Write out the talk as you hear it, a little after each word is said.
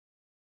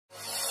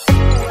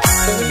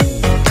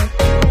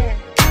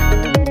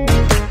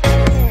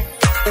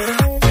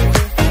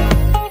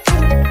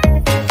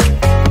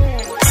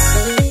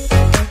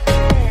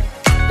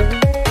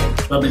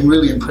been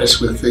really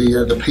impressed with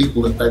the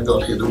people that they've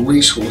got here. The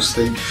resource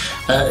thing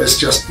is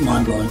just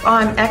mind-blowing.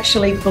 I'm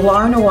actually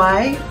blown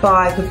away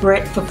by the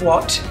breadth of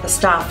what the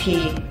staff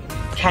here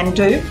can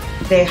do.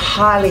 They're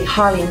highly,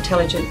 highly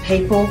intelligent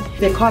people.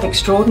 They're quite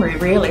extraordinary,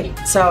 really.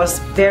 So I was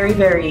very,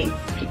 very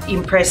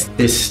impressed.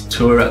 This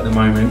tour at the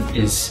moment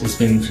has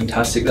been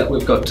fantastic, that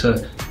we've got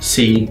to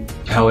see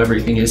how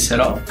everything is set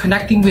up.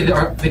 Connecting with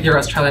your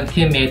Australian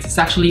teammates is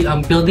actually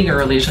building a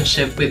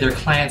relationship with your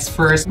clients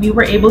first. We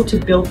were able to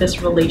build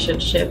this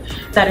relationship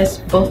that is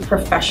both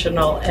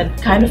professional and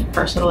kind of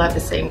personal at the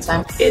same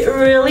time. It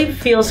really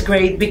feels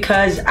great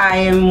because I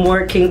am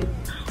working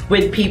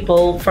with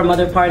people from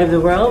other part of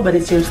the world, but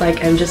it seems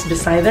like I'm just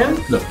beside them.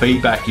 The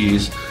feedback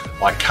is,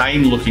 I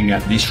came looking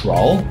at this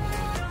role,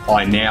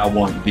 I now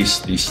want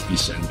this,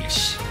 and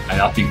this.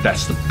 And I think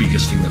that's the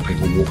biggest thing that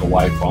people walk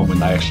away from when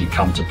they actually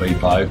come to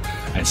Bepo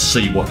and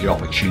see what the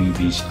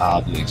opportunities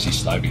are that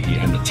exist over here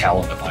and the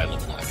talent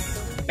available over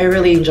here. I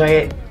really enjoy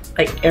it,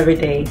 like, every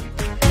day.